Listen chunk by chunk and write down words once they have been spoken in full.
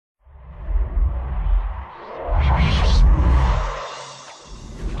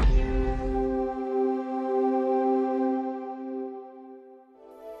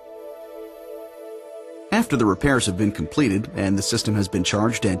After the repairs have been completed and the system has been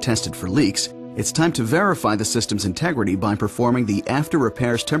charged and tested for leaks, it's time to verify the system's integrity by performing the after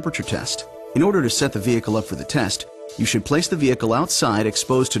repairs temperature test. In order to set the vehicle up for the test, you should place the vehicle outside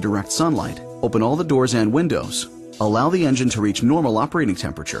exposed to direct sunlight, open all the doors and windows, allow the engine to reach normal operating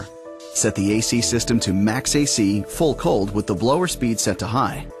temperature, set the AC system to max AC full cold with the blower speed set to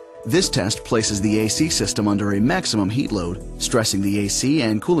high. This test places the AC system under a maximum heat load, stressing the AC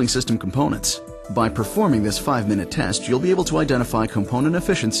and cooling system components. By performing this 5-minute test, you'll be able to identify component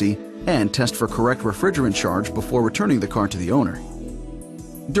efficiency and test for correct refrigerant charge before returning the car to the owner.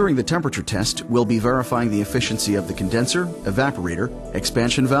 During the temperature test, we'll be verifying the efficiency of the condenser, evaporator,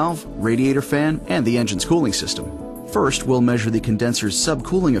 expansion valve, radiator fan, and the engine's cooling system. First, we'll measure the condenser's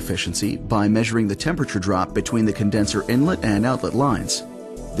subcooling efficiency by measuring the temperature drop between the condenser inlet and outlet lines.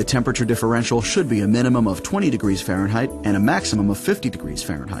 The temperature differential should be a minimum of 20 degrees Fahrenheit and a maximum of 50 degrees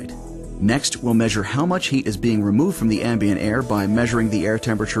Fahrenheit. Next, we'll measure how much heat is being removed from the ambient air by measuring the air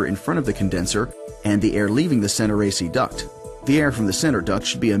temperature in front of the condenser and the air leaving the center AC duct. The air from the center duct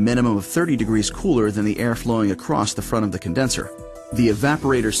should be a minimum of 30 degrees cooler than the air flowing across the front of the condenser. The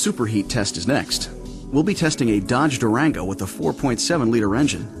evaporator superheat test is next. We'll be testing a Dodge Durango with a 4.7-liter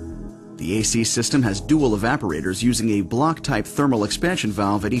engine. The AC system has dual evaporators using a block-type thermal expansion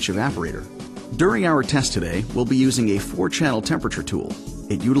valve at each evaporator. During our test today, we'll be using a 4-channel temperature tool.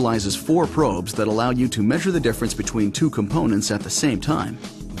 It utilizes 4 probes that allow you to measure the difference between 2 components at the same time.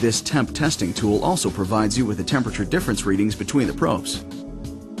 This temp testing tool also provides you with the temperature difference readings between the probes.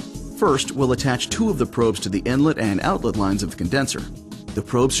 First, we'll attach 2 of the probes to the inlet and outlet lines of the condenser. The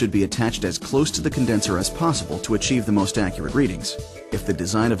probes should be attached as close to the condenser as possible to achieve the most accurate readings. If the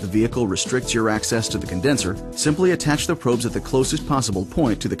design of the vehicle restricts your access to the condenser, simply attach the probes at the closest possible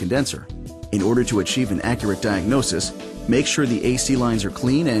point to the condenser. In order to achieve an accurate diagnosis, make sure the AC lines are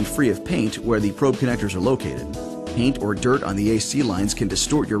clean and free of paint where the probe connectors are located. Paint or dirt on the AC lines can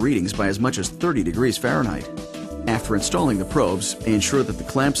distort your readings by as much as 30 degrees Fahrenheit. After installing the probes, ensure that the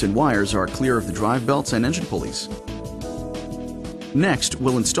clamps and wires are clear of the drive belts and engine pulleys. Next,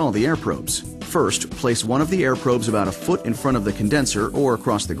 we'll install the air probes. First, place one of the air probes about a foot in front of the condenser or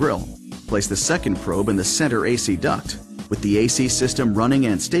across the grill. Place the second probe in the center AC duct. With the AC system running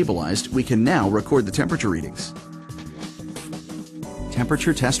and stabilized, we can now record the temperature readings.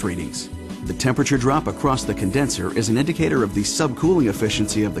 Temperature test readings. The temperature drop across the condenser is an indicator of the subcooling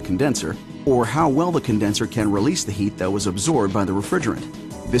efficiency of the condenser, or how well the condenser can release the heat that was absorbed by the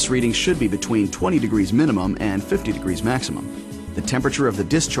refrigerant. This reading should be between 20 degrees minimum and 50 degrees maximum. The temperature of the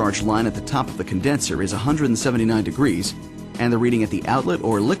discharge line at the top of the condenser is 179 degrees, and the reading at the outlet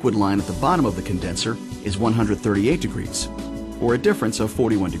or liquid line at the bottom of the condenser is 138 degrees, or a difference of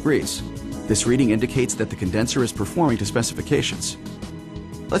 41 degrees. This reading indicates that the condenser is performing to specifications.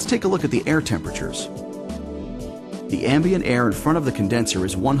 Let's take a look at the air temperatures. The ambient air in front of the condenser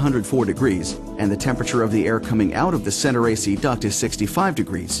is 104 degrees, and the temperature of the air coming out of the center AC duct is 65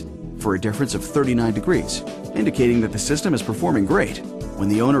 degrees, for a difference of 39 degrees, indicating that the system is performing great. When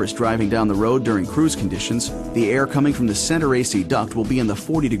the owner is driving down the road during cruise conditions, the air coming from the center AC duct will be in the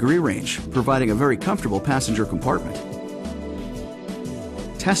 40-degree range, providing a very comfortable passenger compartment.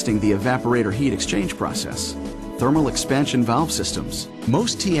 Testing the evaporator heat exchange process. Thermal expansion valve systems.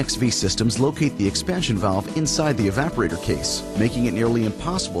 Most TXV systems locate the expansion valve inside the evaporator case, making it nearly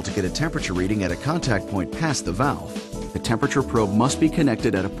impossible to get a temperature reading at a contact point past the valve. The temperature probe must be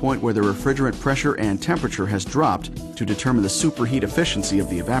connected at a point where the refrigerant pressure and temperature has dropped to determine the superheat efficiency of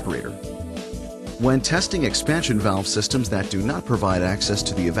the evaporator. When testing expansion valve systems that do not provide access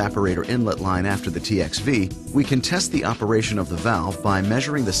to the evaporator inlet line after the TXV, we can test the operation of the valve by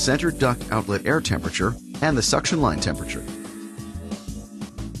measuring the center duct outlet air temperature and the suction line temperature.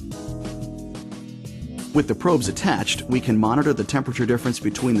 With the probes attached, we can monitor the temperature difference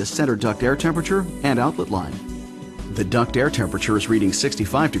between the center duct air temperature and outlet line. The duct air temperature is reading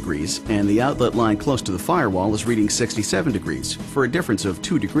 65 degrees, and the outlet line close to the firewall is reading 67 degrees, for a difference of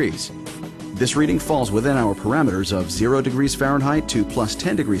 2 degrees. This reading falls within our parameters of 0 degrees Fahrenheit to plus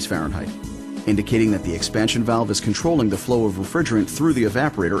 10 degrees Fahrenheit, indicating that the expansion valve is controlling the flow of refrigerant through the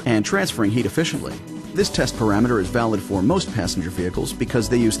evaporator and transferring heat efficiently. This test parameter is valid for most passenger vehicles because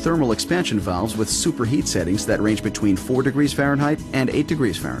they use thermal expansion valves with superheat settings that range between 4 degrees Fahrenheit and 8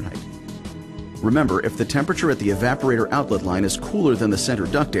 degrees Fahrenheit. Remember, if the temperature at the evaporator outlet line is cooler than the center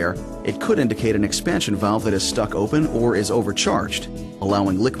duct air, it could indicate an expansion valve that is stuck open or is overcharged,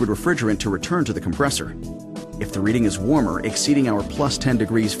 allowing liquid refrigerant to return to the compressor. If the reading is warmer, exceeding our plus 10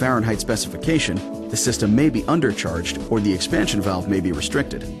 degrees Fahrenheit specification, the system may be undercharged or the expansion valve may be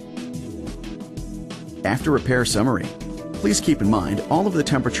restricted. After repair summary. Please keep in mind all of the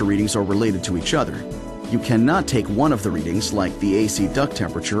temperature readings are related to each other. You cannot take one of the readings, like the AC duct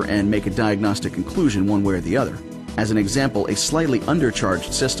temperature, and make a diagnostic conclusion one way or the other. As an example, a slightly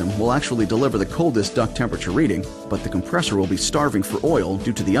undercharged system will actually deliver the coldest duct temperature reading, but the compressor will be starving for oil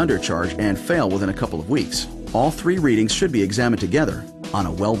due to the undercharge and fail within a couple of weeks. All three readings should be examined together. On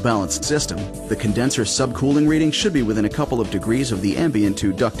a well-balanced system, the condenser subcooling reading should be within a couple of degrees of the ambient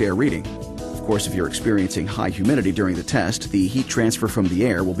to duct air reading. Of course, if you're experiencing high humidity during the test, the heat transfer from the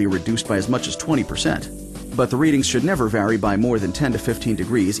air will be reduced by as much as 20%. But the readings should never vary by more than 10 to 15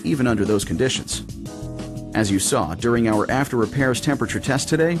 degrees even under those conditions. As you saw, during our after repairs temperature test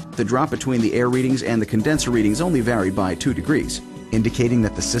today, the drop between the air readings and the condenser readings only varied by 2 degrees, indicating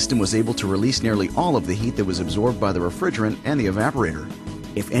that the system was able to release nearly all of the heat that was absorbed by the refrigerant and the evaporator.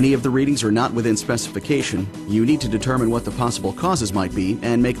 If any of the readings are not within specification, you need to determine what the possible causes might be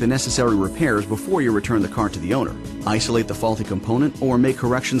and make the necessary repairs before you return the car to the owner. Isolate the faulty component or make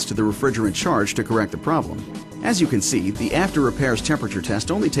corrections to the refrigerant charge to correct the problem. As you can see, the after repairs temperature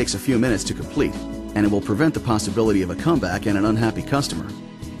test only takes a few minutes to complete, and it will prevent the possibility of a comeback and an unhappy customer.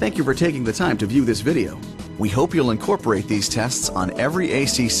 Thank you for taking the time to view this video. We hope you'll incorporate these tests on every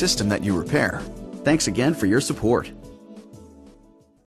AC system that you repair. Thanks again for your support.